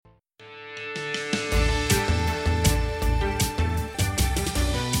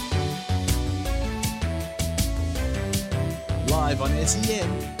live on SEN.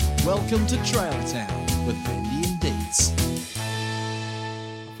 Welcome to Trail Town with Bendy and Deets.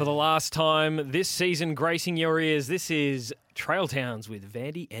 For the last time this season, gracing your ears, this is Trail Towns with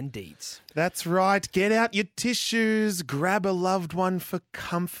Vandy and Deets. That's right. Get out your tissues, grab a loved one for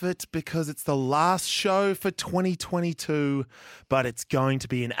comfort because it's the last show for 2022, but it's going to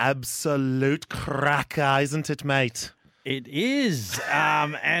be an absolute cracker, isn't it, mate? It is.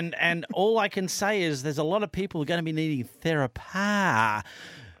 And all I can say is there's a lot of people who are going to be needing therapy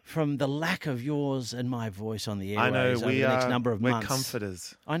from the lack of yours and my voice on the airwaves I know, over the next number of we're months.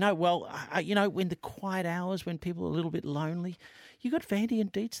 comforters. I know. Well, when the quiet hours, when people are a little bit lonely, you got Vandy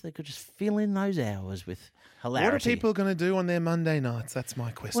and Deets that could just fill in those hours with hilarity. What are people going to do on their Monday nights? That's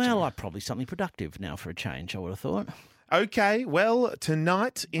my question. Well, probably something productive now for a change, I would have thought. Okay, well,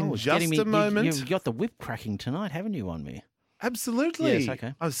 tonight in It's just getting me- a moment. You've got the whip cracking tonight, haven't you, on me? Absolutely. Yes,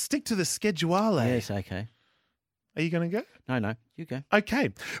 okay. I'll stick to the schedule. Yes, okay. Are you going to go? No, you go. Okay.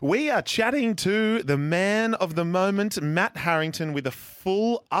 We are chatting to the man of the moment, Matt Harrington, with a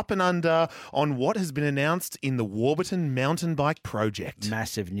full up and under on what has been announced in the Warburton Mountain Bike Project.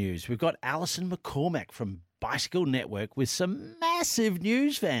 Massive news. We've got Alison McCormack from Bicycle Network with some massive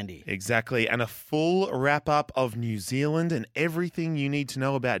news, Vandy. Exactly. And a full wrap up of New Zealand and everything you need to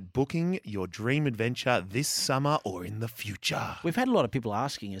know about booking your dream adventure this summer or in the future. We've had a lot of people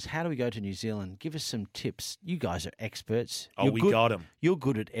asking us, how do we go to New Zealand? Give us some tips. You guys are experts. Oh, we got 'em. You're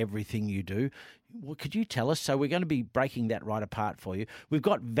good at everything you do. What could you tell us? So we're going to be breaking that right apart for you. We've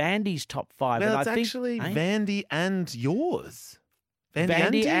got Vandy's top five. Well, and it's I think, actually Vandy and yours.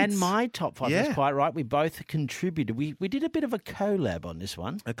 Vandy and Deets. my top five. Yeah. That's quite right. We both contributed. We did a bit of a collab on this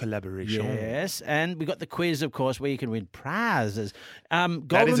one. A collaboration. Yes, and we got the quiz, of course, where you can win prizes. Golden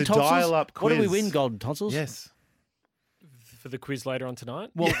That is a tonsils. dial-up What do we quiz. win, Golden Tonsils? Yes. For the quiz later on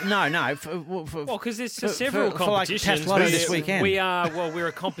tonight? Well, no. Well, because there's for- several for like competitions. Tasmania this weekend. We're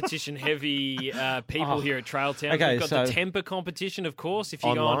a competition-heavy people here at Trail Town. Okay, We've got so- the Temper competition, of course. If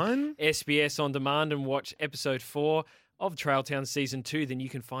you go Online? on SBS On Demand and watch episode 4 of Trail Town Season 2, then you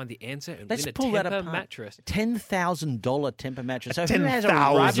can find the answer and Let's win a pull that Temper apart. mattress. $10,000 temper mattress. So who has a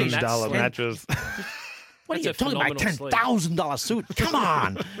rubbish $10,000 mattress. What are That's you a talking about? phenomenal sleep. $10,000 suit? Come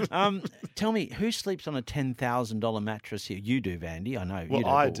on. Tell me, who sleeps on a $10,000 mattress here? You do, Vandy. I know. Well, you don't.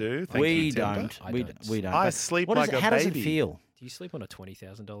 I do. Thank we you, Temper. don't. I We don't. we don't. I But sleep what is like it- a How does baby. it feel? Do you sleep on a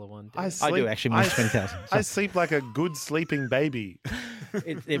 $20,000 one? I I do actually, mine's 20,000. I sleep like a good sleeping baby.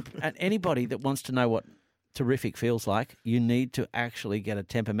 And anybody that wants to know what terrific feels like, you need to actually get a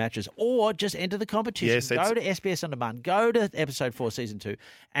Temper mattress or just enter the competition. Yes, go to SBS On Demand, go to episode 4, season 2,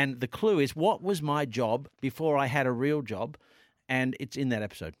 and the clue is what was my job before I had a real job, and it's in that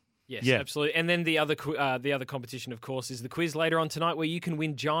episode. Yes, Yeah. absolutely. And then the other competition, of course, is the quiz later on tonight, where you can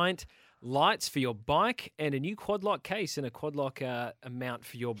win giant lights for your bike and a new quad lock case and a quad lock mount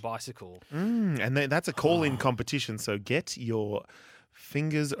for your bicycle. And that's a call-in competition, so get your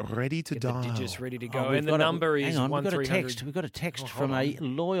fingers ready to Get the dial. digits ready to go. Oh, we've And the got a- number is hang on, we've got a 1300. text. We've got a text hold from a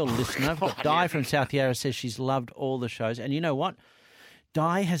loyal listener. We've got Di from South Yarra says she's loved all the shows. And you know what?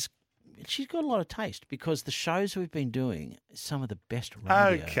 She's got a lot of taste because the shows we've been doing, some of the best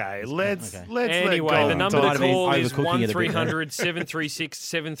radio. Okay, It's- let's okay. let Anyway, the number Might to have been call is overcooking it a bit there.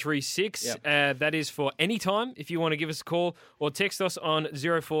 1300-736-736. That is for any time if you want to give us a call, or text us on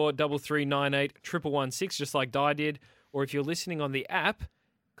 043398 11116, just like Di did. Or if you're listening on the app,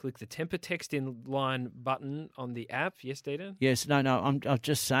 click the Temper text in line button on the app. Yes, Dita? Yes, no. I'm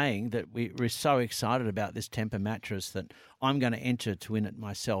just saying that we're so excited about this Temper mattress that I'm going to enter to win it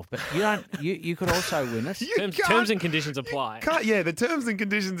myself. But you don't. You could also win it. Terms and conditions apply. The terms and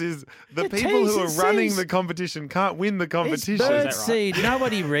conditions is the The people T's who are and running C's. the competition can't win the It's competition. birdseed.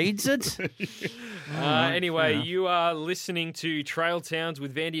 Nobody reads it. Anyway, you are listening to Trail Towns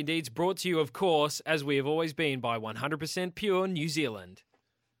with Vandy and Deeds, brought to you, of course, as we have always been, by 100% Pure New Zealand.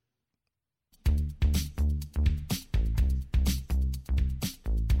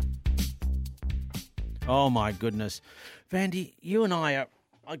 Oh, my goodness. Vandy, you and I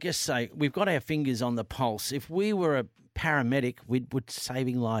we've got our fingers on the pulse. If we were a paramedic, we'd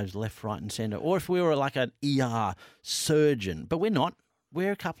saving lives left, right and centre. Or if we were like an ER surgeon. But we're not.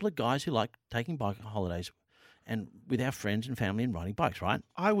 We're a couple of guys who like taking bike holidays and with our friends and family and riding bikes, right?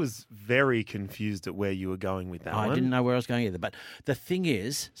 I was very confused at where you were going with that one. I didn't know where I was going either. But the thing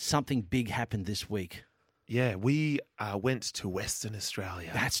is, something big happened this week. Yeah, we went to Western Australia.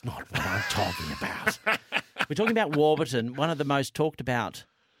 That's not what I'm talking about. We're talking about Warburton, one of the most talked about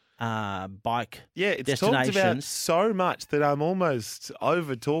bike Yeah, it's talked about destinations. so much that I'm almost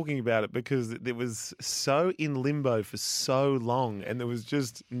over talking about it because it was so in limbo for so long and there was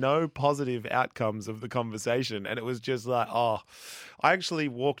just no positive outcomes of the conversation. And it was just like, I actually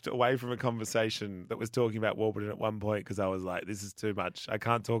walked away from a conversation that was talking about Warburton at one point because I was like, this is too much. I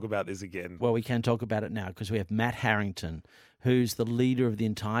can't talk about this again. Well, we can talk about it now because we have Matt Harrington, who's the leader of the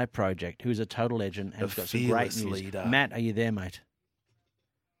entire project, who's a total legend and has got some great fearless news. leader. Matt, are you there, mate?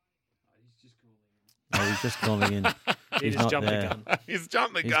 Oh, he's just calling in. He He's just not jumped the there. gun. He's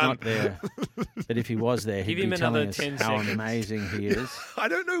jumped the He's gun. not there. But if he was there, he'd Give him be another telling us 10 how seconds. amazing he is. I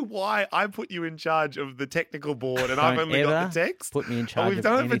don't know why I put you in charge of the technical board and I've Don't only got ever the text. Put me in But charge we've of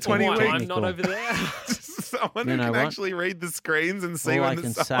done it for anything 20 Why, weeks. I'm not over there. Someone You who know can what? actually read the screens and see All when I the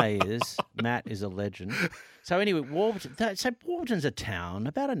can sun- say is Matt is a legend. So anyway, Warburton. So Warburton's a town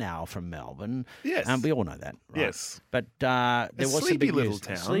about an hour from Melbourne. Yes. We all know that, right? Yes. But there was some sleepy big little news.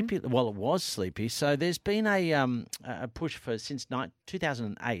 town. Sleepy. Well, it was sleepy. So there's been a push for since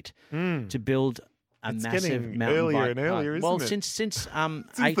 2008 to build a It's massive getting mountain earlier bike and earlier, park. Well, isn't it? since the dawn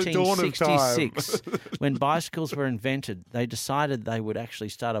of time. 1866, when bicycles were invented, they decided they would actually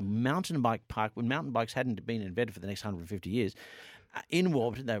start a mountain bike park when mountain bikes hadn't been invented for the next 150 years. In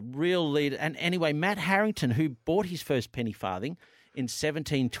Warburton, they're real leader. And anyway, Matt Harrington, who bought his first penny farthing in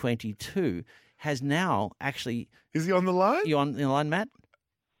 1722, has now actually. Is he on the line? You on the line, Matt?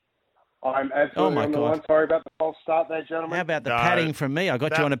 I'm absolutely my on the God. line. Sorry about the false start there, gentlemen. How about the No, padding from me? I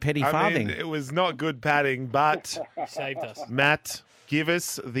got you on a penny farthing. It was not good padding, but He saved us. Matt, give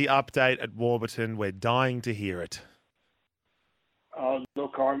us the update at Warburton. We're dying to hear it.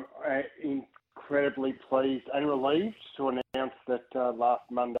 Look, I'm incredibly pleased and relieved to announce that last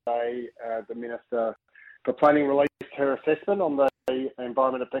Monday the Minister for Planning released her assessment on the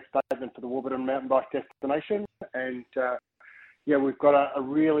Environment Effect Statement for the Warburton mountain bike destination. And we've got a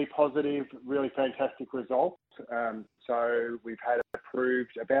really positive, really fantastic result. So we've had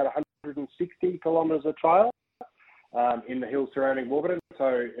approved about 160 kilometres of trail in the hills surrounding Warburton.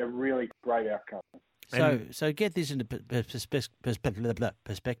 So a really great outcome. So get this into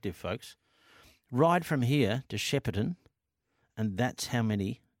perspective, folks. Ride from here to Shepparton, and that's how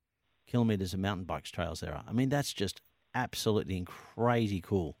many kilometres of mountain bikes trails there are. I mean, that's just absolutely crazy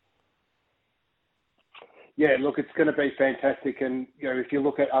cool. Yeah, Look, it's going to be fantastic. And, if you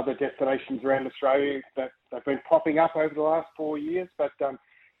look at other destinations around Australia that have been popping up over the last 4 years, but,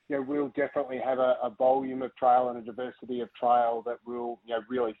 we'll definitely have a volume of trail and a diversity of trail that will,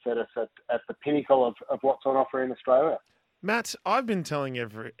 really set us at the pinnacle of what's on offer in Australia. Matt, I've been telling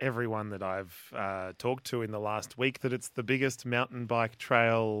everyone that I've talked to in the last week that it's the biggest mountain bike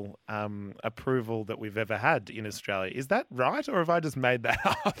trail approval that we've ever had in Australia. Is that right, or have I just made that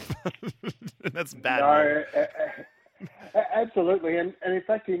up? That's bad. No, absolutely. And in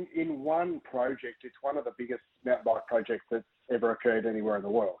fact, in one project, it's one of the biggest mountain bike projects that's ever occurred anywhere in the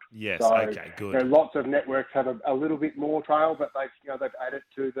world. Yes, So, okay, good. Lots of networks have a little bit more trail, but they've added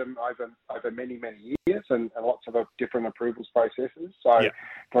to them over many years and lots of different approvals processes. So Yeah.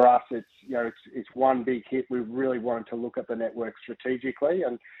 for us, it's one big hit. We really wanted to look at the network strategically,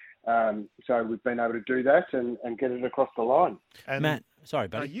 and so we've been able to do that and get it across the line. And Matt, sorry,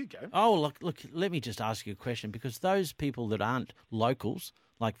 buddy. you go. Oh, look, let me just ask you a question, because those people that aren't locals,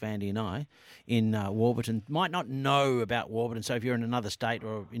 like Vandy and I, in Warburton, might not know about Warburton. So if you're in another state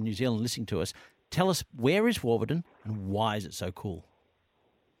or in New Zealand listening to us, tell us, where is Warburton and why is it so cool?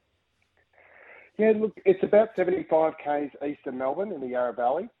 Yeah, look, it's about 75 k's east of Melbourne in the Yarra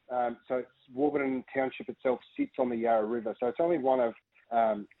Valley. So Warburton Township itself sits on the Yarra River. So it's only one of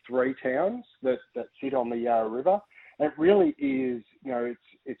 3 towns that sit on the Yarra River. And it really is,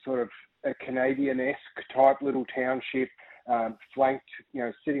 it's sort of a Canadian-esque type little township, flanked,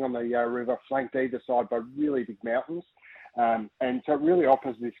 sitting on the Yarra River, flanked either side by really big mountains. And so it really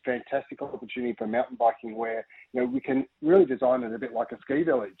offers this fantastic opportunity for mountain biking where, we can really design it a bit like a ski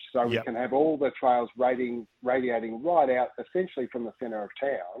village. So we Yep. can have all the trails radiating right out, essentially from the centre of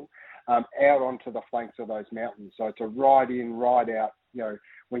town, out onto the flanks of those mountains. So it's a ride in, ride out.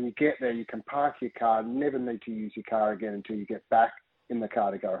 When you get there, you can park your car, never need to use your car again until you get back in the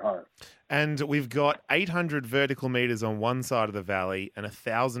car to go home. And we've got 800 vertical metres on one side of the valley and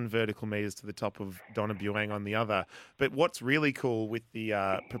 1,000 vertical metres to the top of Donabuang on the other. But what's really cool with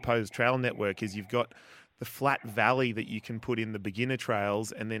the proposed trail network is you've got the flat valley that you can put in the beginner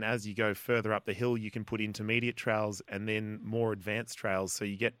trails, and then as you go further up the hill, you can put intermediate trails and then more advanced trails. So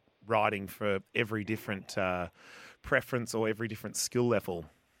you get riding for every different preference or every different skill level.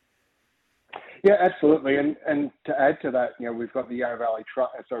 Yeah, absolutely. And to add to that, we've got the Yarra Valley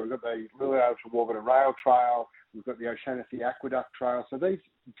we've got the Lilydale to Warburton Rail Trail, we've got the O'Shanassy Aqueduct Trail. So these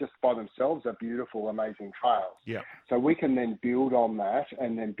just by themselves are beautiful, amazing trails. Yeah. So we can then build on that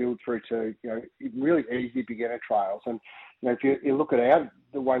and then build through to, really easy beginner trails. And, if you look at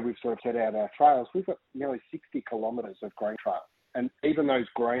the way we've sort of set out our trails, we've got nearly 60 kilometres of green trail. And even those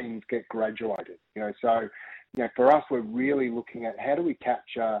greens get graduated, So, for us, we're really looking at how do we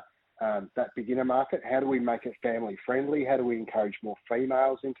capture that beginner market? How do we make it family friendly? How do we encourage more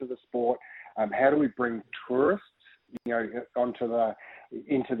females into the sport? How do we bring tourists,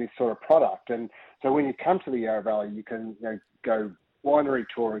 into this sort of product? And so when you come to the Yarra Valley, you can go winery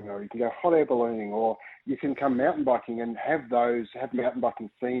touring, or you can go hot air ballooning, or you can come mountain biking and have mountain biking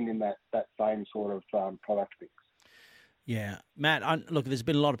seen in that same sort of product mix. Yeah, Matt, look, there's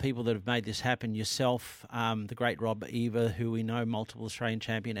been a lot of people that have made this happen. Yourself, the great Rob Eva, who we know, multiple Australian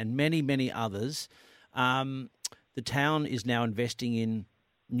champion, and many, many others. The town is now investing in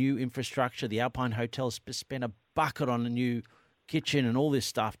new infrastructure. The Alpine Hotel's spent a bucket on a new kitchen and all this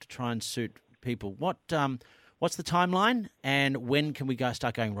stuff to try and suit people. What's the timeline, and when can we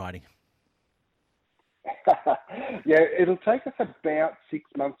start going riding? Yeah, it'll take us about 6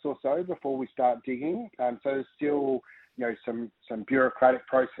 months or so before we start digging. So there's still some bureaucratic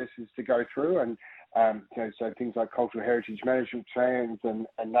processes to go through, and so things like cultural heritage management plans and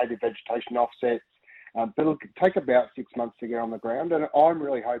native vegetation offsets. But it'll take about 6 months to get on the ground, and I'm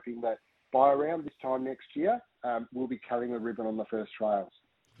really hoping that by around this time next year, we'll be cutting the ribbon on the first trails.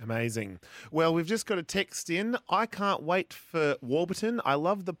 Amazing. Well, we've just got a text in. I can't wait for Warburton. I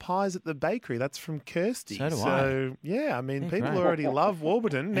love the pies at the bakery. That's from Kirsty. So do I. Yeah, I mean, Yeah, people great. already love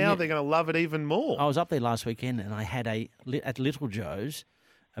Warburton. Now they're going to love it even more. I was up there last weekend and I had at Little Joe's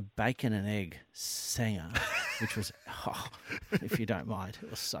a bacon and egg sanger, which was, if you don't mind, it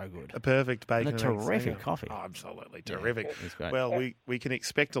was so good. A perfect bacon And a and egg terrific sanger. coffee. Oh, absolutely terrific. It was great. Well, we can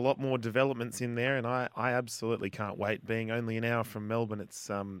expect a lot more developments in there, and I absolutely can't wait. Being only an hour from Melbourne,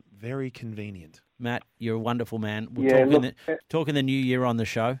 it's very convenient. Matt, you're a wonderful man. We'll talk in the new year on the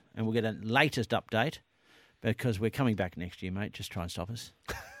show, and we'll get a latest update because we're coming back next year, mate. Just try and stop us.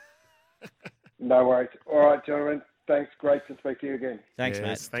 No worries. All right, gentlemen. Thanks. Great to speak to you again. Thanks, Yes,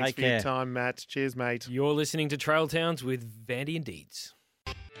 Matt. Thanks Take for care. your time, Matt. Cheers, mate. You're listening to Trail Towns with Vandy and Deeds.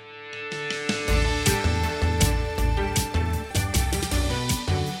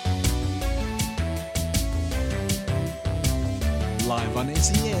 Live on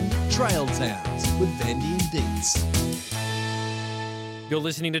SEN, Trail Towns with Vandy and Deeds. You're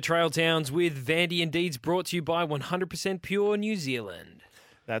listening to Trail Towns with Vandy and Deeds, brought to you by 100% Pure New Zealand.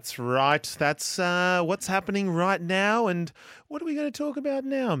 That's right. That's what's happening right now. And what are we going to talk about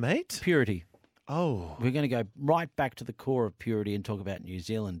now, mate? Purity. Oh, We're going to go right back to the core of purity and talk about New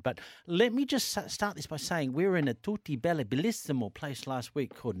Zealand. But let me just start this by saying we were in a tutti bella bellissimo place last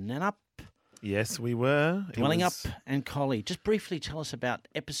week called Nannup, yes, we were. It Dwelling was- Up and Collie. Just briefly tell us about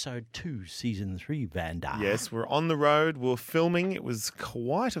episode 2, season 3, Vanda. Yes, we're on the road. We're filming. It was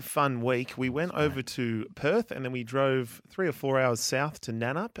quite a fun week. We went over to Perth and then we drove 3 or 4 hours south to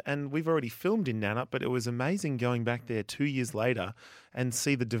Nannup, and we've already filmed in Nannup, but it was amazing going back there 2 years later and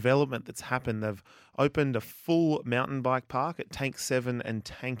see the development that's happened. They've opened a full mountain bike park at Tank 7 and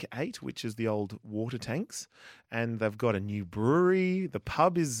Tank 8, which is the old water tanks, and they've got a new brewery. The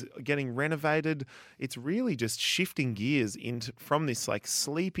pub is getting renovated. It's really just shifting gears from this like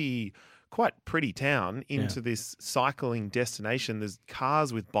sleepy, quite pretty town into this cycling destination. There's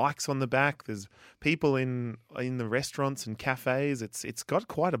cars with bikes on the back. There's people in the restaurants and cafes. It's got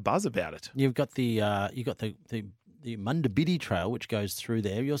quite a buzz about it. You've got the Mundabiddi Trail, which goes through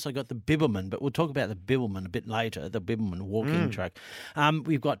there. You also got the Bibbulmun, but we'll talk about the Bibbulmun a bit later, the Bibbulmun walking track.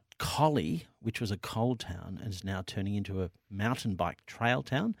 We've got Collie, which was a coal town and is now turning into a mountain bike trail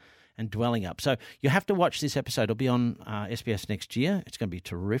town, and Dwelling Up. So you have to watch this episode. It'll be on SBS next year. It's going to be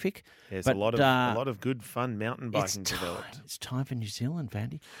terrific. There's But, a lot of good fun mountain It's biking time. developed. It's time for New Zealand,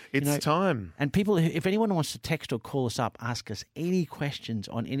 Vandy. It's time. And people, if anyone wants to text or call us up, ask us any questions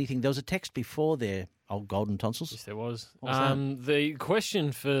on anything. There was a text before there, old golden tonsils. Yes, there was. What was The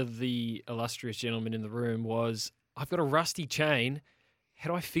question for the illustrious gentleman in the room was, I've got a rusty chain.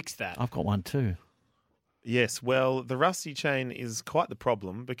 How do I fix that? I've got one too. Yes, well, the rusty chain is quite the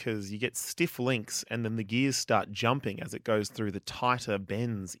problem because you get stiff links and then the gears start jumping as it goes through the tighter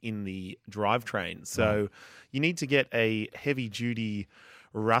bends in the drivetrain. So you need to get a heavy-duty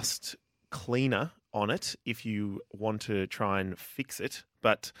rust cleaner on it if you want to try and fix it.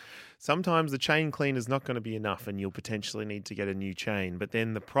 But sometimes the chain cleaner is not going to be enough and you'll potentially need to get a new chain. But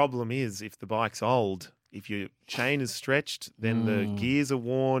then the problem is if the bike's old, if your chain is stretched, then the gears are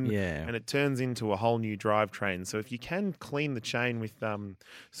worn, Yeah. and it turns into a whole new drivetrain. So if you can clean the chain with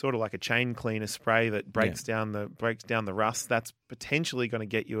sort of like a chain cleaner spray that breaks down the rust, that's potentially going to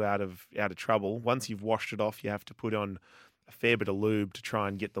get you out of trouble. Once you've washed it off, you have to put on a fair bit of lube to try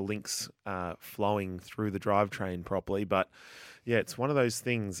and get the links flowing through the drivetrain properly. But yeah, it's one of those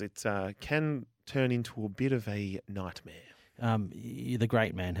things. It can turn into a bit of a nightmare. The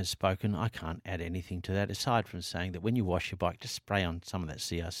great man has spoken. I can't add anything to that aside from saying that when you wash your bike, just spray on some of that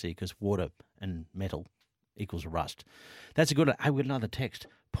CRC because water and metal equals rust. That's a good one. I've got another text.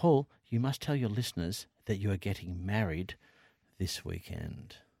 Paul, you must tell your listeners that you are getting married this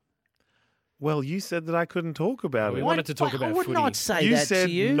weekend. Well, you said that I couldn't talk about We it. wanted to talk about I would footy. not say You that said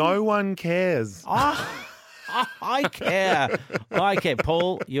to you. no one cares. I care. I care.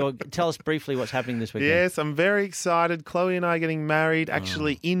 Paul, tell us briefly what's happening this weekend. Yes, I'm very excited. Chloe and I are getting married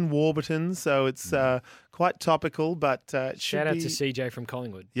actually in Warburton, so it's quite topical, but it should Shout out be... to CJ from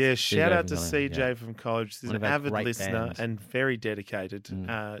Collingwood. Yeah, shout out to from Collingwood, CJ from college. She's One an of our avid great listener bands. and very dedicated.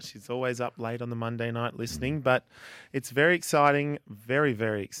 She's always up late on the Monday night listening, but it's very exciting, very,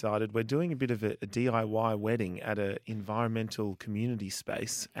 very excited. We're doing a bit of a DIY wedding at an environmental community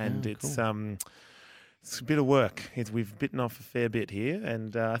space, and it's a bit of work. We've bitten off a fair bit here,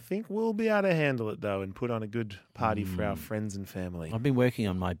 and I think we'll be able to handle it, though, and put on a good party for our friends and family. I've been working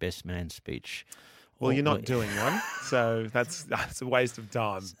on my best man speech. Well, you're not doing one, so that's a waste of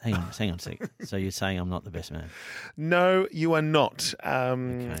time. Hang on a sec. So you're saying I'm not the best man? No, you are not.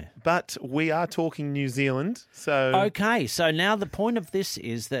 Okay. But we are talking New Zealand, so... Okay, so now the point of this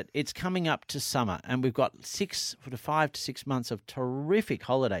is that it's coming up to summer and we've got 5 to 6 months of terrific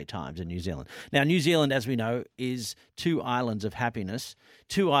holiday times in New Zealand. Now, New Zealand, as we know, is 2 islands of happiness.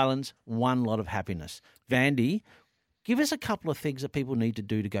 2 islands, one lot of happiness. Vandy, give us a couple of things that people need to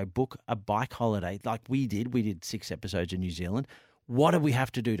do to go book a bike holiday like we did. We did 6 episodes in New Zealand. What do we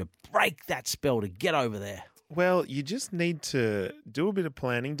have to do to break that spell to get over there? Well, you just need to do a bit of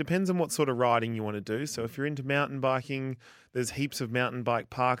planning. Depends on what sort of riding you want to do. So if you're into mountain biking, there's heaps of mountain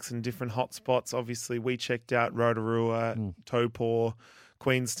bike parks and different hotspots. Obviously, we checked out Rotorua, Taupo,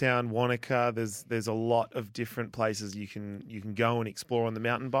 Queenstown, Wanaka. There's a lot of different places you can go and explore on the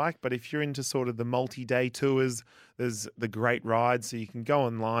mountain bike. But if you're into sort of the multi-day tours, there's the Great Rides. So you can go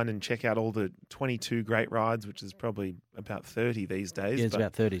online and check out all the 22 Great Rides, which is probably about 30 these days. Yeah, it's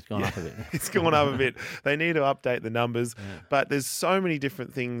about 30. It's gone up a bit. It's gone up a bit. They need to update the numbers. But there's so many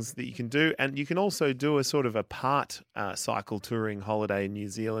different things that you can do. And you can also do a sort of a part cycle touring holiday in New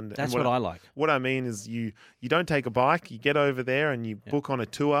Zealand. That's And what I like. What I mean is you don't take a bike, you get over there and you book on a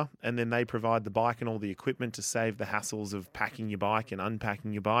tour, and then they provide the bike and all the equipment to save the hassles of packing your bike and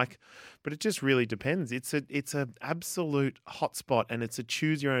unpacking your bike. But it just really depends. It's a absolute hotspot, and it's a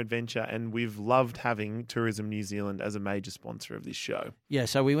choose your own adventure, and we've loved having Tourism New Zealand as a major sponsor of this show. Yeah,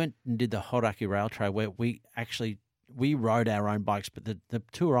 so we went and did the Horaki Rail Trail where we rode our own bikes, but the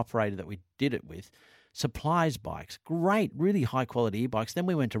tour operator that we did it with supplies bikes, great, really high quality e-bikes. Then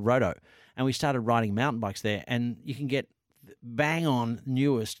we went to Roto and we started riding mountain bikes there, and you can get bang on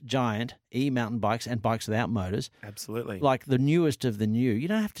newest giant e-mountain bikes and bikes without motors. Absolutely. Like the newest of the new. You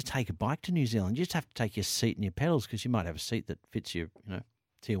don't have to take a bike to New Zealand. You just have to take your seat and your pedals because you might have a seat that fits your,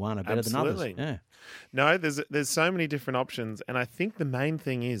 Tijuana better than others. Absolutely. Yeah. No, there's so many different options, and I think the main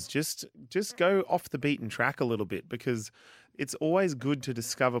thing is just go off the beaten track a little bit, because it's always good to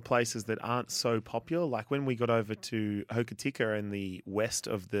discover places that aren't so popular. Like when we got over to Hokitika in the west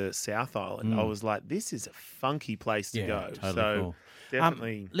of the South Island, I was like, this is a funky place to go. Totally So cool.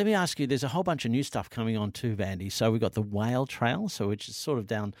 definitely. Let me ask you, there's a whole bunch of new stuff coming on too, Vandy. So we've got the Whale Trail, which is sort of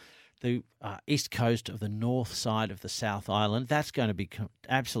down the east coast of the north side of the South Island. That's going to be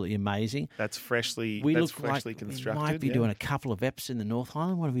absolutely amazing. That's freshly like constructed. We might be doing a couple of eps in the North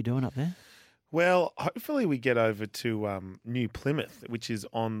Island. What are we doing up there? Well, hopefully we get over to New Plymouth, which is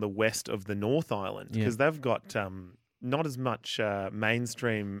on the west of the North Island, because they've got not as much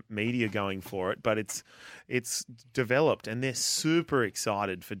mainstream media going for it, but it's developed, and they're super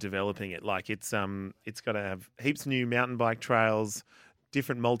excited for developing it. Like it's going to have heaps of new mountain bike trails,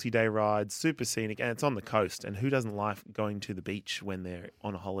 different multi-day rides, super scenic, and it's on the coast. And who doesn't like going to the beach when they're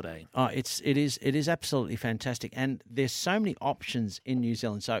on a holiday? Oh, it is absolutely fantastic, and there's so many options in New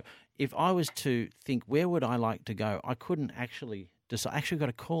Zealand. So if I was to think where would I like to go, I couldn't actually decide. Actually, we've got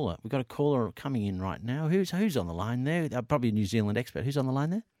a caller. We've got a caller coming in right now. Who's on the line there? Probably a New Zealand expert. Who's on the line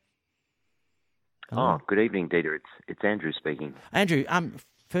there? Hello? Oh, good evening, Dieter. It's Andrew speaking. Andrew,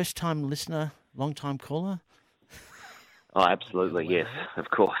 first time listener, long time caller. Oh, absolutely, yes, of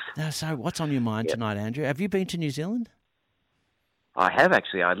course. So what's on your mind tonight, Andrew? Have you been to New Zealand? I have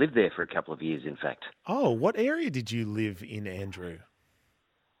actually. I lived there for a couple of years, in fact. Oh, what area did you live in, Andrew?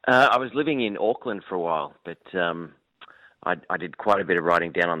 I was living in Auckland for a while, but I did quite a bit of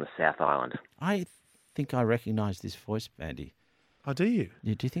riding down on the South Island. I think I recognise this voice, Andy. Oh, do you?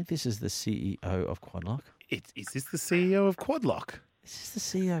 Do you think this is the CEO of Quadlock? Is this the CEO of Quadlock? Is this the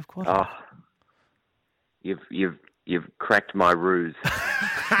CEO of Quadlock? Oh, you've cracked my ruse.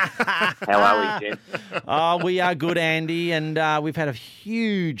 How are we, Jen? Oh, we are good, Andy, and we've had a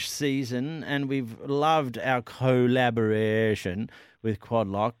huge season, and we've loved our collaboration with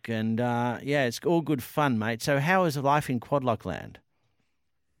Quadlock, and it's all good fun, mate. So how is life in Quadlock land?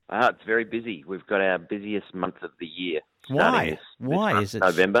 It's very busy. We've got our busiest month of the year. Why? Why month, is it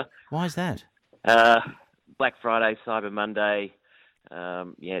November? Why is that? Black Friday, Cyber Monday.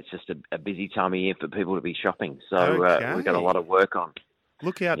 It's just a busy time of year for people to be shopping. So we've got a lot of work on.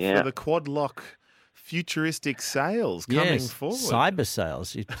 Look out for the Quadlock futuristic sales coming forward. Cyber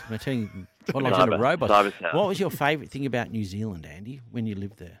sales. We're telling Quadlock's into robots. Cyber sales. What was your favourite thing about New Zealand, Andy, when you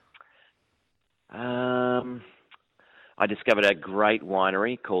lived there? I discovered a great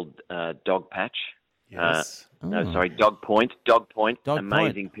winery called Dog Patch. Yes. Dog Point. Dog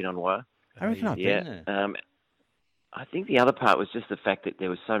Amazing Pinot Noir. I reckon I've been there. I think the other part was just the fact that there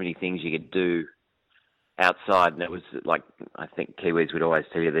were so many things you could do outside, and it was like, I think Kiwis would always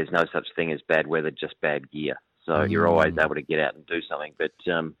tell you there's no such thing as bad weather, just bad gear. So you're always able to get out and do something. But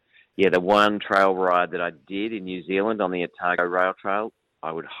the one trail ride that I did in New Zealand on the Otago Rail Trail,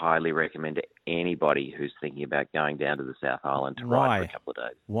 I would highly recommend to anybody who's thinking about going down to the South Island to ride for a couple of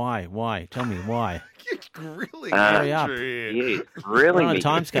days. Why? Tell me why. You're grilling Hurry up. Yeah, grilling me.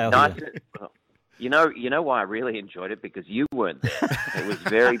 Timescale. You know why I really enjoyed it? Because you weren't there. It was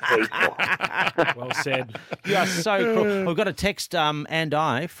very peaceful. Well said. You are so cool. We've got a text, and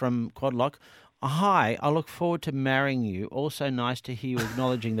I from Quadlock. Hi, I look forward to marrying you. Also nice to hear you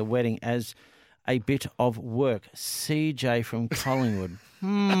acknowledging the wedding as a bit of work. CJ from Collingwood.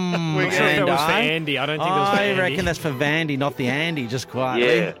 We're sure if that was for Andy. I don't think it was for Andy. I reckon that's for Vandy, not the Andy, just quietly.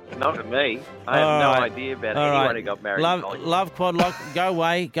 Yeah, not for me. I have no idea about anyone who got married. Love Quadlock. Go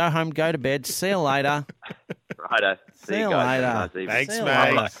away, go home, go to bed. See you later. Righto. See you later. Nice Thanks, See you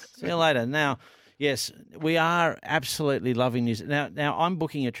mate. later. See you later. Now, yes, we are absolutely loving New Zealand. Now, I'm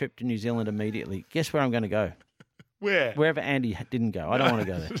booking a trip to New Zealand immediately. Guess where I'm going to go? Where? Wherever Andy didn't go. I don't want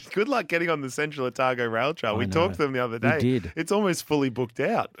to go there. Good luck getting on the Central Otago Rail Trail. We talked to them the other day. We did. It's almost fully booked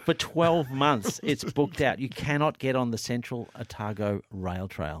out. For 12 months, it's booked out. You cannot get on the Central Otago Rail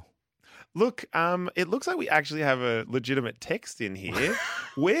Trail. Look, it looks like we actually have a legitimate text in here.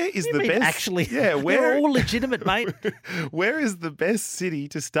 Where is the best? Actually, yeah, they're all legitimate, mate. Where is the best city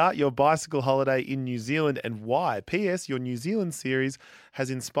to start your bicycle holiday in New Zealand, and why? P.S. Your New Zealand series has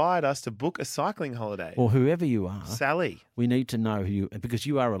inspired us to book a cycling holiday. Or whoever you are, Sally. We need to know who you, because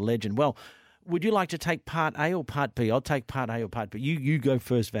you are a legend. Well, would you like to take part A or part B? I'll take part A or part B. You go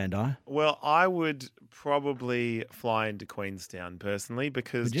first, Van Dye. Well, I would probably fly into Queenstown personally,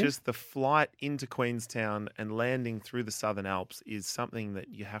 because just the flight into Queenstown and landing through the Southern Alps is something that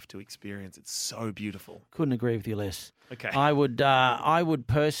you have to experience. It's so beautiful. Couldn't agree with you less. Okay. I would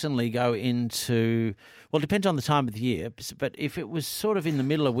personally go into, well, it depends on the time of the year, but if it was sort of in the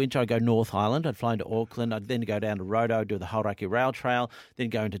middle of winter, I'd go North Island. I'd fly into Auckland. I'd then go down to Roto, do the Hauraki Rail Trail, then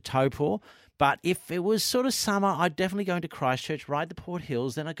go into Taupo. But if it was sort of summer, I'd definitely go into Christchurch, ride the Port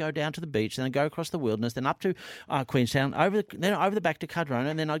Hills, then I'd go down to the beach, then I'd go across the wilderness, then up to Queenstown, then over the back to Cardrona,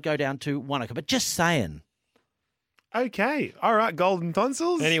 and then I'd go down to Wanaka. But just saying. Okay. All right, Golden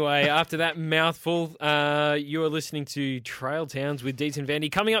Tonsils. Anyway, after that mouthful, you are listening to Trail Towns with Deets and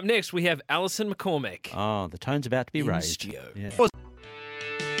Vandy. Coming up next, we have Alison McCormick. Oh, the tone's about to be raised. Studio. Yeah.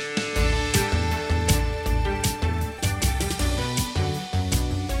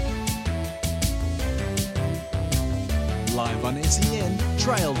 Live on SEN,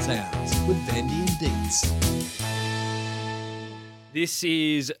 Trail Towns with Vandy and Deets. This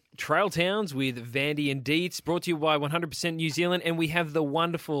is Trail Towns with Vandy and Deets, brought to you by 100% New Zealand, and we have the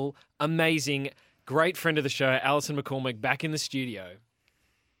wonderful, amazing, great friend of the show, Alison McCormick, back in the studio.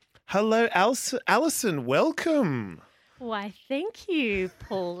 Hello, Alison. Welcome. Why, thank you,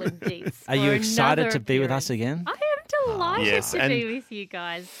 Paul and Deets. Are you excited to be with us again? I am delighted to and be with you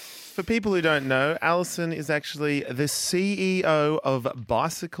guys. For people who don't know, Alison is actually the CEO of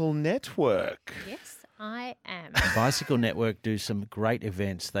Bicycle Network. Yes, I am. Bicycle Network do some great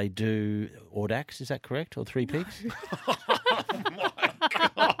events. They do Audax, is that correct? Or Three Peaks?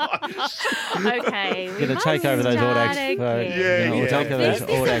 Okay, You're going to take over those Audax folk. Yeah. Take over those This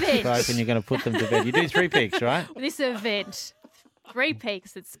Audax event. folk and you're going to put them to bed. You do Three Peaks, right? This event, 3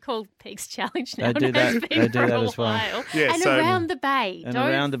 peaks. It's called Peaks Challenge now. They do and has that. been They do for that a as well. while. Yeah, and so- around the bay. And Don't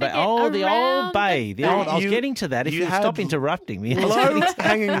around the bay. forget, Oh, the around old bay. The old. I was You- getting to that. If you you had stop interrupting me. Low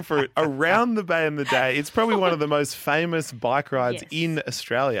hanging fruit around the bay in the day. It's probably one of the most famous bike rides Yes. in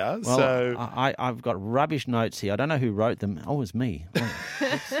Australia. Well, so, I've got rubbish notes here. I don't know who wrote them. Oh, it was me.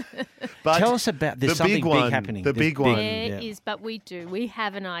 but Tell us about. There's the something big one, happening. the There's big one. There yeah. is, but we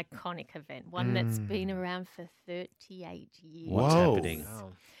have an iconic event, one that's been around for 38 years. What's Whoa. happening?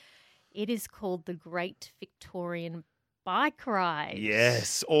 It is called the Great Victorian Bike Ride.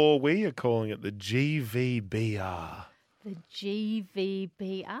 Yes, or we are calling it the GVBR. The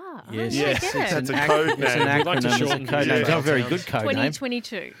GVBR. Yes, Oh, yeah, Yes, I get it. that's a ac- code It's an name. We'd like to acronym. It's a shorten code it. name. It's not a very Yeah. good code name.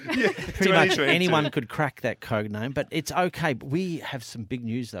 2022. Yeah, Pretty much 2022. anyone could crack that code name, but it's okay. But we have some big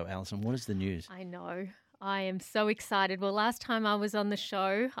news, though, Alison. What is the news? I know. I am so excited. Well, last time I was on the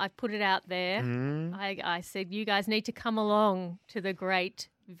show, I put it out there. Mm. I said, you guys need to come along to the Great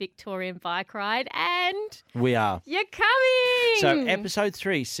Victorian Bike Ride, and We are. you're coming. So, episode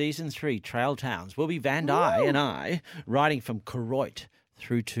 3, season 3, Trail Towns, will be Van Dye and I riding from Koroit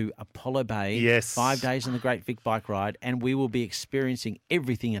through to Apollo Bay. Yes. 5 days on the Great Vic Bike Ride, and we will be experiencing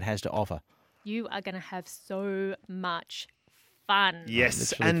everything it has to offer. You are going to have so much fun.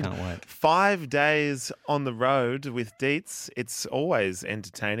 Yes, literally and can't wait. 5 days on the road with Dietz, it's always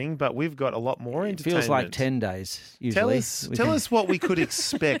entertaining, but we've got a lot more It entertainment. feels like 10 days, usually. Tell us what we could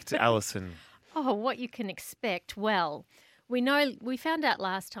expect, Alison. Oh, what you can expect. Well, we found out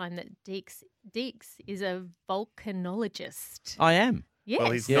last time that Deeks is a volcanologist. I am. Yes.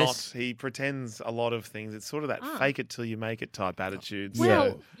 Well, he's Yes. not. He pretends a lot of things. It's sort of that Ah. fake it till you make it type attitude.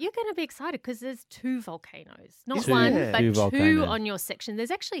 Well, So you're going to be excited because there's 2 volcanoes. Not Is one, there? but Two 2 volcanoes. on your section.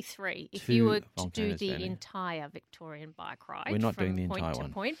 There's actually 3 if 2 you were to do volcanoes, the Danny. entire Victorian bike ride. We're not from doing the point entire to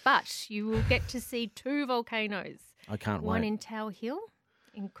one. point, but you will get to see 2 volcanoes. I can't One wait. in Tower Hill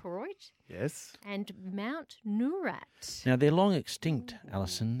in Koroit yes. and Mount Noorat. Now, they're long extinct,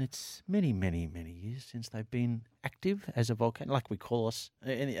 Alison. It's many, many, many years since they've been active as a volcano, like we call us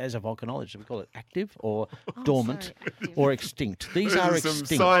as a volcanologist. We call it active or dormant sorry, active. or extinct. These This are is some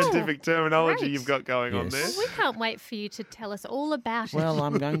extinct. scientific terminology great. you've got going on Yes. there. Well, we can't wait for you to tell us all about it. Well,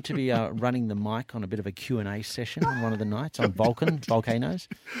 I'm going to be running the mic on a bit of a Q&A session on one of the nights on volcanoes.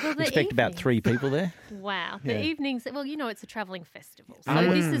 Well, the Expect about evening- 3 people there. Wow. Yeah. The evenings, well, it's a travelling festival. So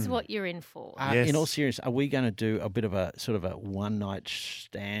this is what you're in for. Yes. In all seriousness, are we going to do a bit of a sort of a one-night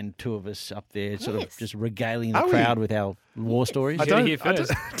stand, 2 of us up there, sort of Yes. just regaling the Are we? crowd with our war stories? I You gotta don't, hear I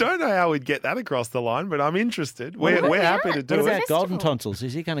first. don't know how we'd get that across the line, but I'm interested. We're Well, happy to yeah. do What It's a it. about Golden festival. Tonsils?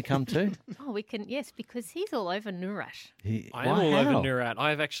 Is he going to come too? Oh, we can, yes, because he's all over Noorat. I am all How? over Noorat. I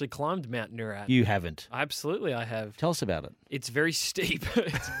have actually climbed Mount Noorat. You haven't. Absolutely, I have. Tell us about it. It's very steep.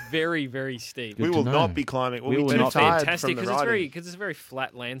 It's very, very steep. We Good to will know. not be climbing. We'll We be will too not be. tired Fantastic from the because riding. it's a very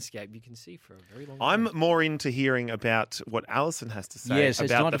flat landscape. You can see for a very long I'm time. more into hearing about what Alison has to say Yes,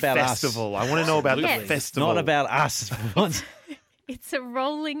 it's about not the about us. festival. I want to know about Yes. the festival. Not about us. Once. It's a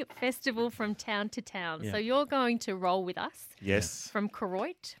rolling festival from town to town. Yeah. So you're going to roll with us Yes. from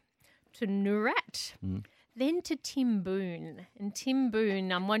Koroit to Noorat, then to Timboon. And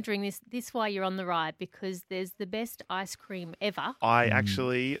Timboon, I'm wondering this why you're on the ride, because there's the best ice cream ever. I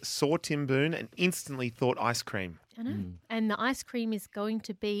actually saw Timboon and instantly thought ice cream. I know. And the ice cream is going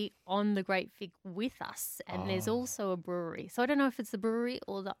to be on the Great Vic with us. And there's also a brewery. So I don't know if it's the brewery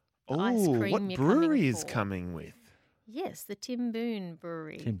or the ice Oh, cream what you're brewery coming is for. coming with? Yes, the Timboon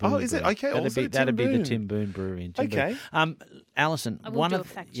Brewery. Tim Oh, Boone is it? Brewery. Okay, That'd also be, that'd be the Tim Tim Boone Brewery in Tim Boone. Okay. Alison, I will one do of a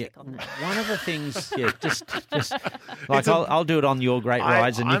fact check on that. one of the things, just like I'll do it on your great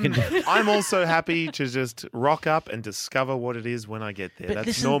rides, and you I'm, can. I'm also happy to just rock up and discover what it is when I get there. But That's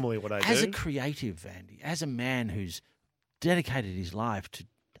listen, normally what I as do. a creative, Andy, as a man who's dedicated his life to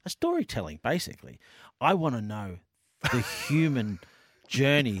a storytelling, basically, I want to know the human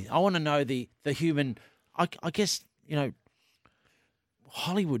journey. I want to know the human, I guess,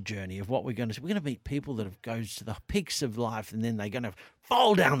 Hollywood journey of what we're going to see. We're going to meet people that have goes to the peaks of life and then they're going to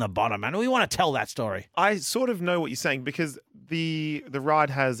fall down the bottom, and we want to tell that story. I sort of know what you're saying because the ride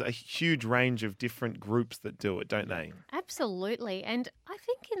has a huge range of different groups that do it, don't they? Absolutely. And I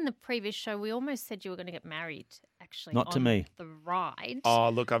think in the previous show, we almost said you were going to get married, actually. Not to on me. The ride. Oh,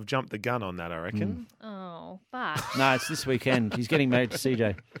 look, I've jumped the gun on that, I reckon. Oh, but No, it's this weekend. He's getting married to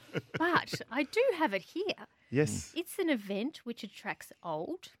CJ. I do have it here. Yes. It's an event which attracts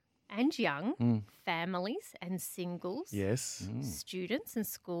old and young, families and singles, Yes. students and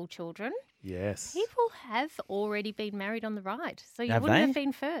school children. Yes. People have already been married on the ride, so you Have wouldn't they? have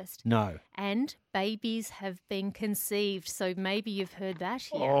been first. No. And babies have been conceived, so maybe you've heard that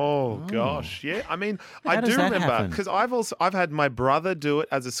here. Oh gosh, yeah. I mean, How I does do that remember happen? because I've had my brother do it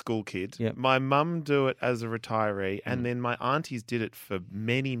as a school kid, Yep. my mum do it as a retiree, and then my aunties did it for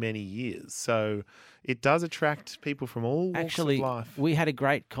many, many years. So it does attract people from all walks Actually, of life. we had a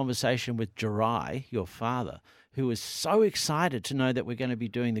great conversation with Jirai, your father, who was so excited to know that we're going to be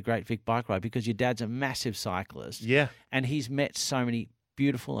doing the Great Vic Bike Ride because your dad's a massive cyclist. Yeah. And he's met so many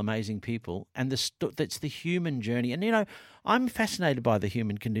beautiful, amazing people, and that's the human journey. And, you know, I'm fascinated by the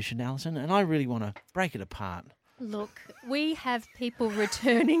human condition, Alison, and I really want to break it apart. Look, we have people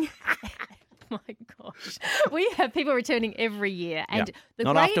returning. Oh my gosh. We have people returning every year. And Yeah. the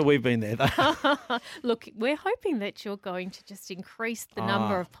Not great... after we've been there, though. Look, we're hoping that you're going to just increase the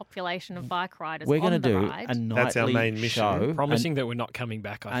number of population of bike riders We're on going to the do ride. a That's our nightly main mission. show. Promising that we're not coming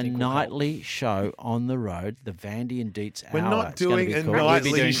back, I A think. will help. nightly show on the road, the Vandy and Dietz We're Hour. not It's gonna doing be a cool. We'll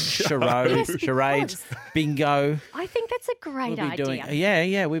nightly be doing show. Yes, charades, because bingo. I think that's a great We'll be idea.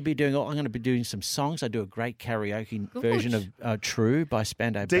 doing, we'll be doing. I'm going to be doing some songs. I do a great karaoke Good. version of "True" by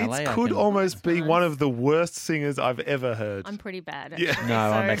Spandau Ballet. Dietz I could can- almost be nice. one of the worst singers I've ever heard. I'm pretty bad. Yeah. Actually, No,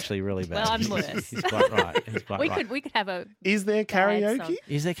 I'm so- actually really bad. Well, I'm worse. He's quite right. He's quite We right. could have a Is there bad karaoke? song.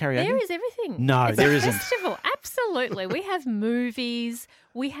 Is there karaoke? There is everything. No, it's there a isn't. Festival, absolutely. We have movies.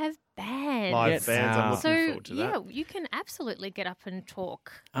 We have bands. Live Yes. bands. I'm Wow. looking So forward to yeah, that. you can absolutely get up and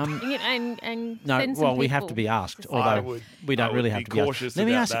talk. Um, and No, send some well, we have people to be asked, to I although would- we I don't would really be have to be asked. cautious Let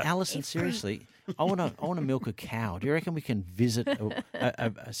me about ask that. Alison seriously. I want to milk a cow. Do you reckon we can visit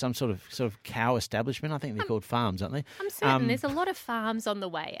some sort of cow establishment? I think they're called farms, aren't they? I'm certain there's a lot of farms on the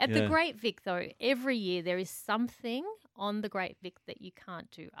way. At the Yeah. Great Vic, though, every year there is something on the Great Vic that you can't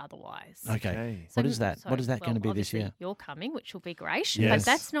do otherwise. Okay. Okay. What is that? What is that going to be this obviously year? You're coming, which will be great. Yes. But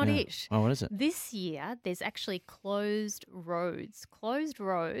that's not Yeah. it. Oh, what is it? This year, there's actually closed roads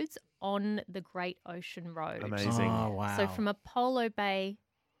on the Great Ocean Road. Amazing. Oh, wow. So from Apollo Bay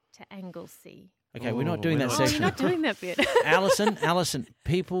to Anglesea. Okay, we're Oh, not doing we're that not- Oh, section. you're not doing that bit. Alison,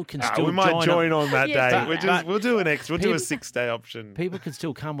 people can still we might join up. on that Yeah, day. but- We'll do an extra. We'll do a People- 6-day option. People can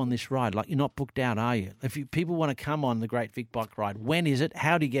still come on this ride. Like, you're not booked out, are you? If people want to come on the Great Vic Bike Ride, when is it?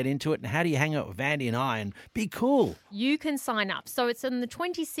 How do you get into it? And how do you hang out with Vandy and I and be cool? You can sign up. So it's on the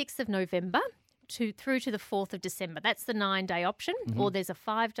 26th of November through to the 4th of December. That's the 9-day option. Mm-hmm. Or there's a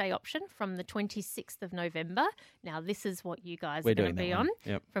 5-day option from the 26th of November. Now, this is what you guys We're are going doing to that be one.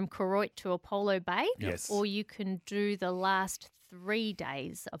 on. Yep. From Koroit to Apollo Bay. Yes. Or you can do the last 3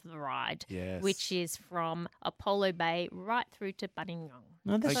 days of the ride, Yes. which is from Apollo Bay right through to Buninyong.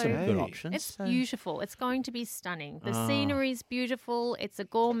 No, there's some Okay. good options. It's So- beautiful. It's going to be stunning. The Ah. scenery's beautiful. It's a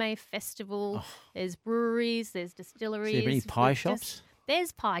gourmet festival. There's breweries. There's distilleries. Is there any We've pie just- shops?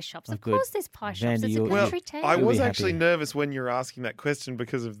 There's pie shops. Oh, Of good. course there's pie shops. Vandy, It's a you'll- Well, country town. I You'll was be actually happy. nervous when you were asking that question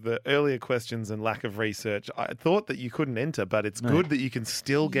because of the earlier questions and lack of research. I thought that you couldn't enter, but it's good that you can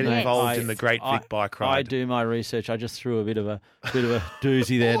still get Yes. involved in the Great Vic Bike Ride. I do my research. I just threw a bit of a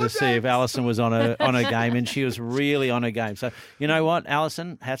doozy there to see if Alison was on a game, and she was really on a game. So you know what,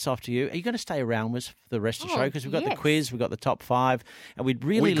 Alison, hats off to you. Are you going to stay around with us for the rest of the Oh, show? Because we've got the yes. quiz, we've got the top 5, and we'd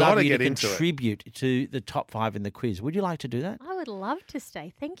really We love gotta you to get into it. contribute to the top 5 in the quiz. Would you like to do that? I would love to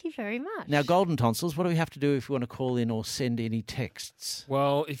stay. Thank you very much. Now, Golden Tonsils, what do we have to do if we want to call in or send any texts?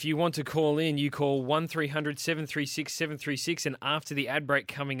 Well, if you want to call in, you call 1300 736 736, and after the ad break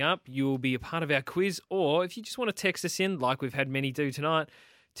coming up, you will be a part of our quiz. Or if you just want to text us in, like we've had many do tonight,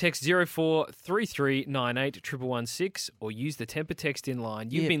 text 0433981116 or use the temper text in line.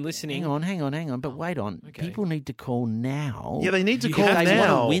 You've Yeah, been listening. Hang on. But wait on. okay. People need to call now. Yeah, they need to if call they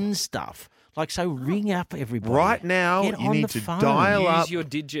now. want to win stuff. Like, so ring up everybody. Right now, Get you on need the to phone. dial Use up. your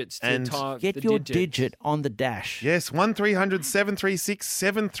digits to and type Get the your digit. digit on the dash. Yes, 1300 736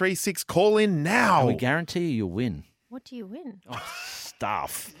 736. Call in now. And we guarantee you'll win. what do you win? Oh,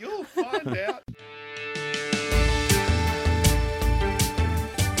 stuff. You'll find out.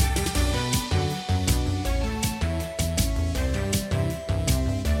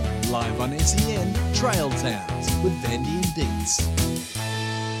 Live on SEN, Trail Towns with Vandy and Dietz.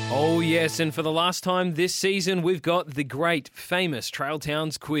 Oh, yes. And for the last time this season, we've got the great, famous Trail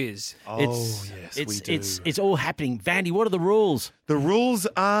Towns quiz. Oh, yes, we do. It's all happening. Vandy, what are the rules? The rules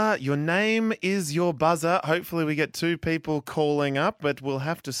are your name is your buzzer. Hopefully we get 2 people calling up, but we'll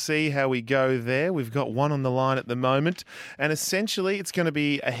have to see how we go there. We've got 1 on the line at the moment. And essentially it's going to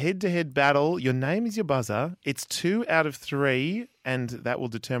be a head-to-head battle. Your name is your buzzer. It's 2 out of 3, and that will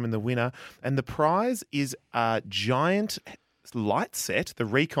determine the winner. And the prize is a giant light set, the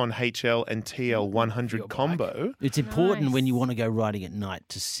Recon HL and TL 100 combo. It's important Nice. when you want to go riding at night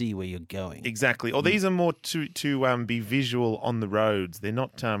to see where you're going. Exactly. Or these are more to be visual on the roads. They're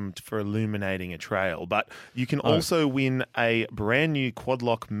not for illuminating a trail. But you can also win a brand new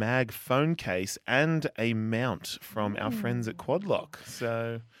Quadlock Mag phone case and a mount from our friends at Quadlock.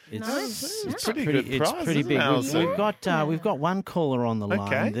 So It's pretty good prize, It's pretty isn't big. it, Alison? We've got one caller on the line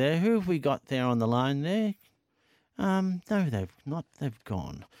Okay. there. Who have we got there on the line there? No, they've not. They've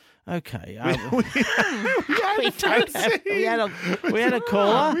gone. Okay. We had a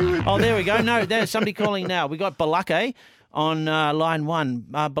caller. Oh, there we go. No, there's somebody calling now. We got Balake on line one.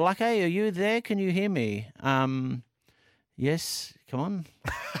 Balake, are you there? Can you hear me? Yes. Come on.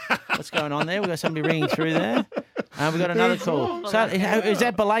 What's going on there? We got somebody ringing through there. We got another call. So, is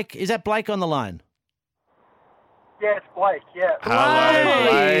that Blake? Is that Blake on the line? Yeah, it's Blake, yeah. Hello,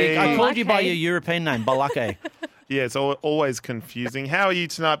 Blake. I called you by Balake. your European name, Balake. Yeah, it's always confusing. How are you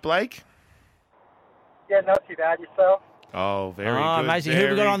tonight, Blake? Yeah, not too bad. Yourself? Oh, very good. Amazing. Who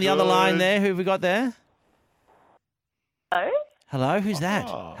have we got on the other line there? Who have we got there? Hello? Hello, who's that?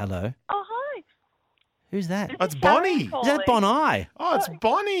 Oh. Hello. Oh, hi. Who's that? Oh, it's Bonnie. Is that Bonai? Oh, it's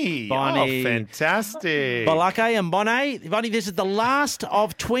Bonnie. Bonnie. Oh, fantastic. Balake and Bonnie. Bonnie, this is the last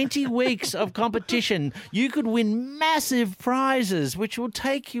of 20 weeks of competition. You could win massive prizes, which will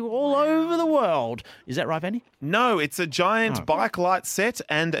take you all over the world. Is that right, Benny? No, it's a giant bike light set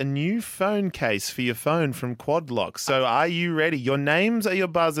and a new phone case for your phone from Quadlock. So are you ready? Your names are your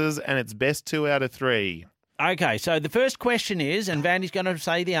buzzers, and it's best 2 out of 3. Okay, so the first question is, and Vandy's going to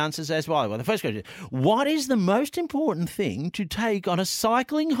say the answers as well. Well, the first question is, what is the most important thing to take on a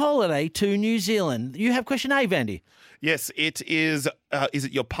cycling holiday to New Zealand? You have question A, Vandy. Yes, it is. Is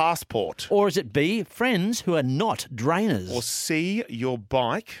it your passport? Or is it B, friends who are not drainers? Or C, your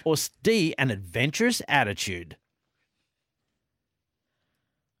bike? Or D, an adventurous attitude?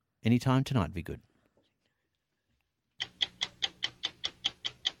 Any time tonight would be good.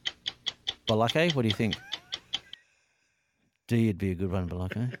 Balake, what do you think? D would be a good one,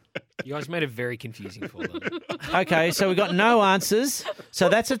 Balake. You guys made it very confusing for them. Okay, so we got no answers. So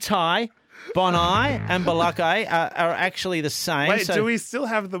that's a tie. Bonai and Balake are actually the same. Wait, so do we still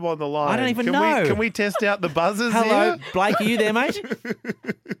have them on the line? I don't even can know. Can we test out the buzzers Hello, here? Blake, are you there, mate?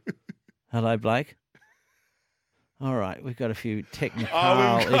 Hello, Blake. All right, we've got a few technical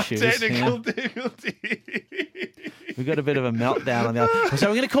Oh, we've got issues technical here. difficulty. We've got a bit of a meltdown on the other. So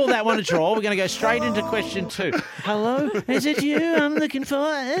we're going to call that one a draw. We're going to go straight into question 2. Hello, is it you I'm looking for?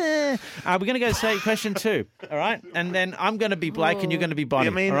 We're going to go straight to question 2, all right? And then I'm going to be Blake and you're going to be Bonnie,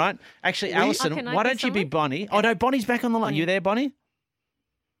 I mean, all right? Actually, Alison, can I why be don't you be someone? Bonnie? Oh, no, Bonnie's back on the line. You there, Bonnie?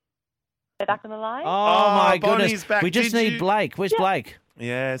 They're back on the line? Oh, my Bonnie's goodness. back. We just Did need you- Blake. Where's Blake?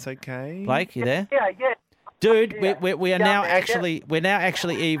 Yes, okay. Blake, you there? Yeah. Dude, Yeah. we are Yeah, now man,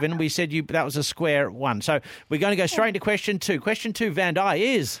 actually even. We said that was a square one. So we're going to go straight to question 2. Question 2, Van Dye,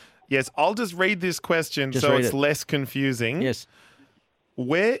 is Yes, I'll just read this question Just so read it's it. less confusing. yes.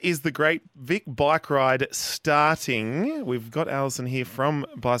 Where is the Great Vic Bike Ride starting? We've got Alison here from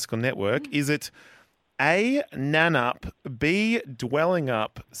Bicycle Network. Is it A, Nanup, B,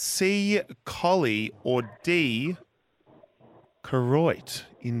 Dwellingup, C, Collie, or D, Koroit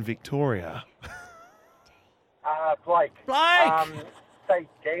in Victoria? Blake. Blake! Say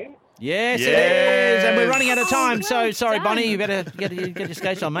D. Yes, it Yes. is, and we're running out of time. well So sorry, done. Bonnie, you better get your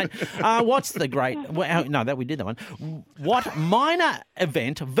skates on, mate. What's the great? Well, no, that we did that one. What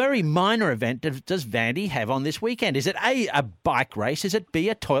very minor event, does Vandy have on this weekend? Is it A, bike race? Is it B,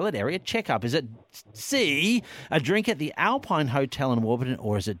 a toilet area checkup? Is it C, a drink at the Alpine Hotel in Warburton,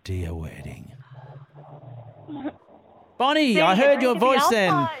 or is it D, a wedding? Bonnie, I heard your voice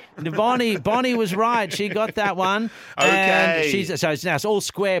then. Bonnie was right. She got that one. And Okay. so now it's all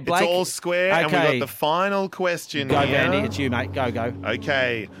square, Blake. It's all square, and Okay. we've got the final question Go, here. Vandy. It's you, mate. Go.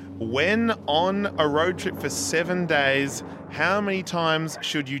 Okay. When on a road trip for 7 days, how many times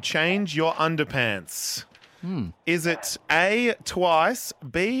should you change your underpants? Is it A, twice,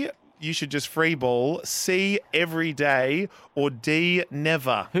 B, you should just free ball, C, every day, or D,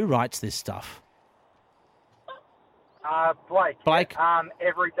 never? Who writes this stuff? Blake. Blake.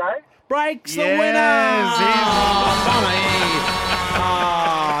 Every day. Breaks the Yes, winner. he's-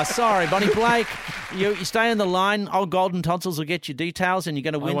 Bonnie. Sorry, Bonnie. Blake, you stay on the line. Old Golden Tonsils will get your details, and you're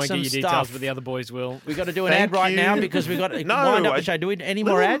going to I win won't some get you stuff. details, but the other boys will. We've got to do an Thank ad right you. now because we've got to No, wind up I- the show. Do we any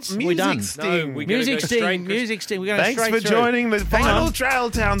more Little ads? We're done. music No, sting. we gotta Music go sting. straight- Music sting. We're going Thanks straight for through. joining the Hang final on.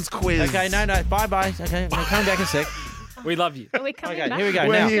 Trail Towns quiz. Okay, no. Bye. Okay, we're coming back in a sec. We love you. Are we coming Okay, back? here we go.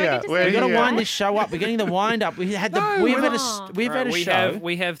 We're Now, here. Do I get to We're say we've got to here. wind this show up. We're getting the wind up. We've had a show. All right, We have we a show.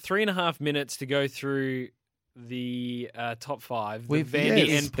 have 3.5 minutes to go through the top 5. We've Vandy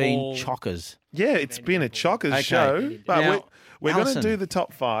yes, and been Paul. chockers. Yeah, it's been a chockers Okay. show, but Now, we're going to Alison, do the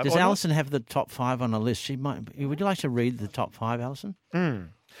top 5. Does Or not? Alison have the top 5 on a list? She might. Would you like to read the top 5, Alison?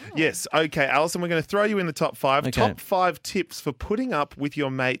 Yes. Okay, Alison, we're going to throw you in the top 5. Okay. Top 5 tips for putting up with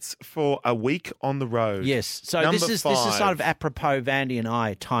your mates for a week on the road. Yes. So Number this is 5. sort of apropos Vandy and I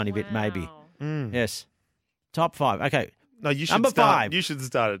a tiny bit maybe. Wow. Yes. Top 5. Okay. No, you should Number start. 5. You should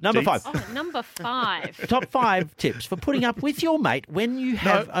start it. Number Jeets. 5. Oh, number 5. Top 5 tips for putting up with your mate when you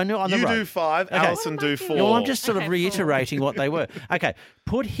have on the you road. do 5. Okay. Alison What am I do doing? 4. Well, I'm just sort Okay, of 4. reiterating what they were. Okay.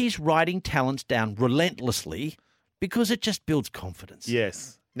 Put his writing talents down relentlessly because it just builds confidence.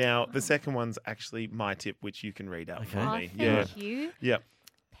 Yes. Now, the second one's actually my tip, which you can read out for Oh, me. thank you. Yeah.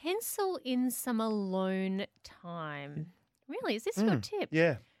 Pencil in some alone time. Really, is this your tip?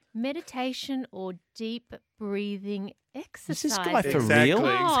 Yeah. Meditation or deep breathing exercise. this guy for Exactly. real?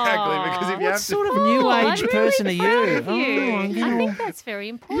 Exactly. Because if you What have sort to, of new I'm age really person are proud you? of you. I'm gonna I think that's very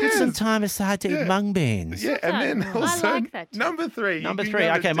important. put some time aside to eat mung beans. yeah, and then I also like that tip. number 3. You Number can 3. go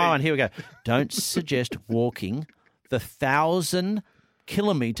to Okay, my deep. one. Here we go. Don't suggest walking the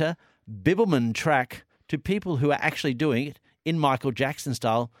 1,000-kilometre Bibbleman track to people who are actually doing it in Michael Jackson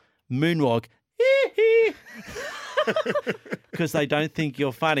style moonwalk. Because they don't think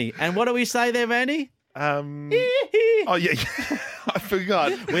you're funny. And what do we say there, Vandy? Oh yeah, I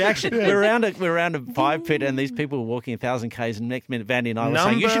forgot. We're around a 5 pit, and these people were walking 1,000 k's, and next minute Vandy and I were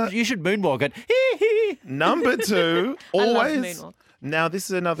saying you should moonwalk it. Number 2, I love always. moonwalk. Now this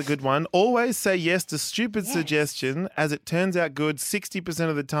is another good one. Always say yes to stupid Yes. suggestion, as it turns out good 60%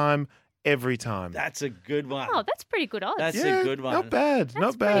 of the time, every time. That's a good one. Oh, that's pretty good odds. That's yeah, a good one. Not bad. That's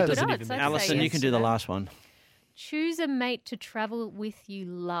not pretty bad. good Doesn't odds. even I'd make say Alison, you yes can to do the that. last one. Choose a mate to travel with you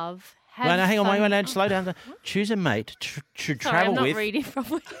love. Have Well, no, hang on, fun. wait, slow down. Choose a mate to Sorry, travel I'm not with. reading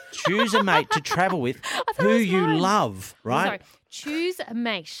from Choose a mate to travel with thought who it was you mine. love, right? Sorry. Choose a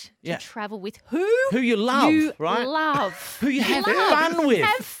mate Yeah. to travel with who Who you love, you right? love. Who you have Love. fun with.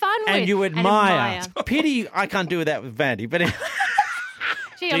 Have fun with. And you admire. Pity I can't do that with Vandy, but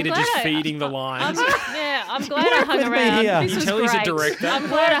Gee, I'm Dita glad just I- feeding the lines. I'm glad I hung with me around. here. This You was tell he's a great. director. I'm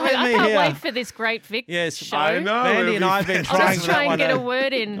glad Work with I me can't here. wait for this great Vic yes, show. I know. Vandy and I have been I'll trying I'll for just that try and one. get a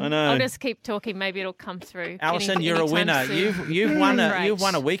word in. I know. I'll just keep talking. Maybe it'll come through. Alison, you're a winner. You've won a Great. you've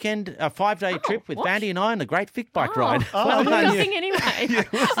won a weekend, a 5-day trip with what? Vandy and I on the Great Vic bike Oh, ride. well, Well I'm done, you. nothing anyway.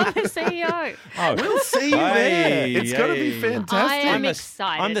 I'm the CEO. Oh. We'll see you there. Hey, It's going to be hey. fantastic. I am I'm the-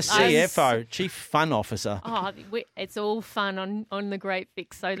 excited. I'm the CFO, Chief Fun Officer. Oh, it's all fun on the Great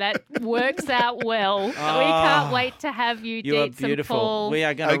Vic, so that works out well. We Ah, can't wait to have you, You are Deets and beautiful. Paul. We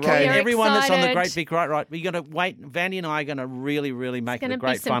are going to Okay. roll We're everyone that's on the excited. Great Vic. Right. We're going to wait. Vandy and I are going to really make it gonna a be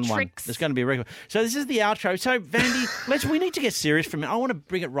great some fun tricks. one. There's going to be a record. So this is the outro. So Vandy, we need to get serious for a minute. I want to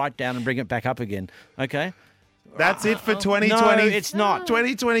bring it right down and bring it back up again. Okay. That's it for 2020. No, it's not.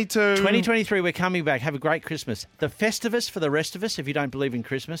 2022. 2023, we're coming back. Have a great Christmas. The Festivus for the rest of us, if you don't believe in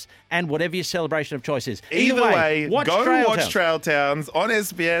Christmas, and whatever your celebration of choice is. Either way, watch go Trail watch Towns. Trail Towns on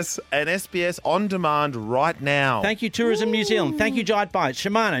SBS and SBS On Demand right now. Thank you, Tourism New Zealand. Thank you, Giant Bites,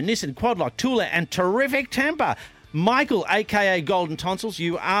 Shimano, Nissan, Quadlock, Tula, and terrific Tampa. Michael, a.k.a. Golden Tonsils,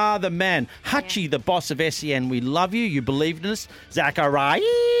 you are the man. Hutchie, the boss of SEN, we love you. You believed in us. Zachariah,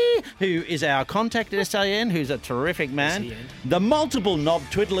 who is our contact at SEN, who's a terrific man. SEN. The multiple knob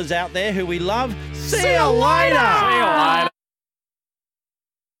twiddlers out there who we love. See you later. See you later.